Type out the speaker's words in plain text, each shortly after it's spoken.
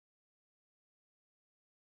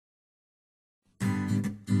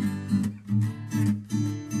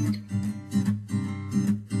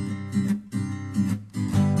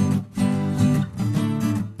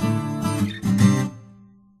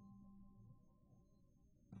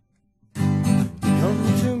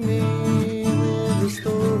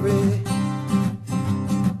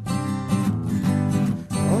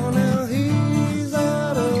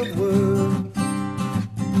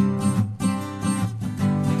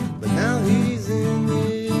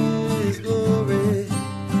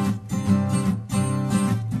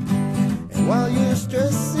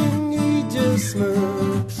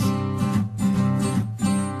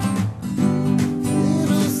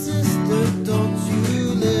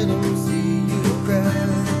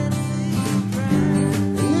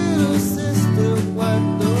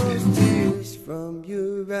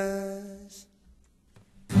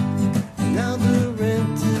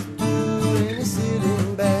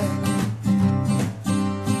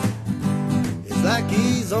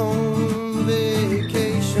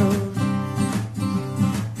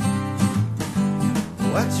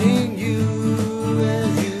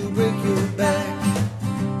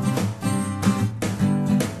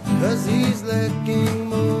'cause he's lacking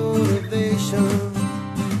motivation.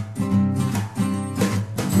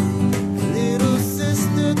 Little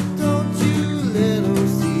sister, don't you let him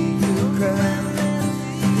see you cry.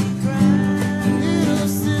 Little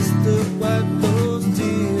sister, wipe those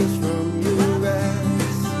tears from your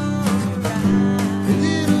eyes.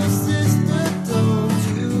 Little sister, don't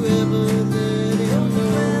you ever let him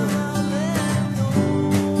know.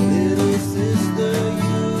 Little sister,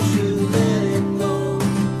 you should let him go.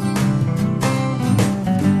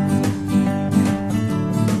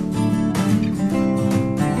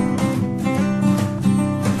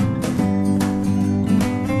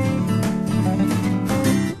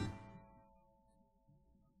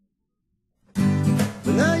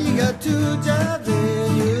 But now you got two jobs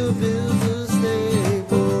and your bills are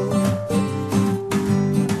stable,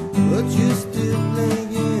 but you're still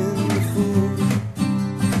playing the fool.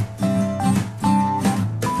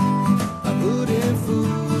 I put in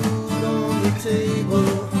food on the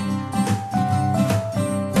table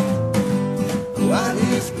while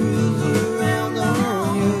he screws around on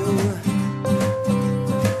you.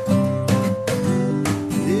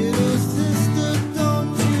 Little sister,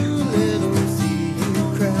 don't you let him see you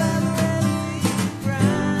cry.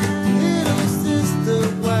 Little sister,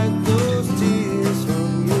 wipe those tears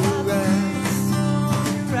from your eyes.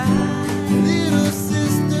 Little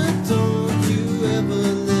sister, don't you ever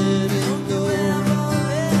let him go.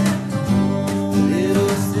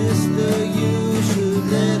 Little sister, you should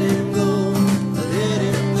let him go. Let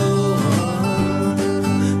him go.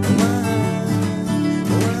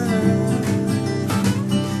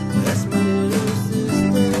 That's my little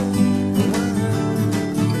sister.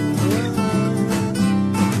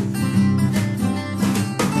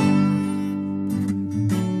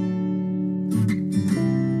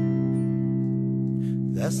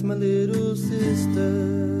 That's my little sister.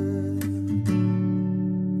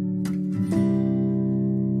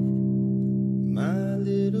 My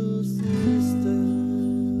little sister.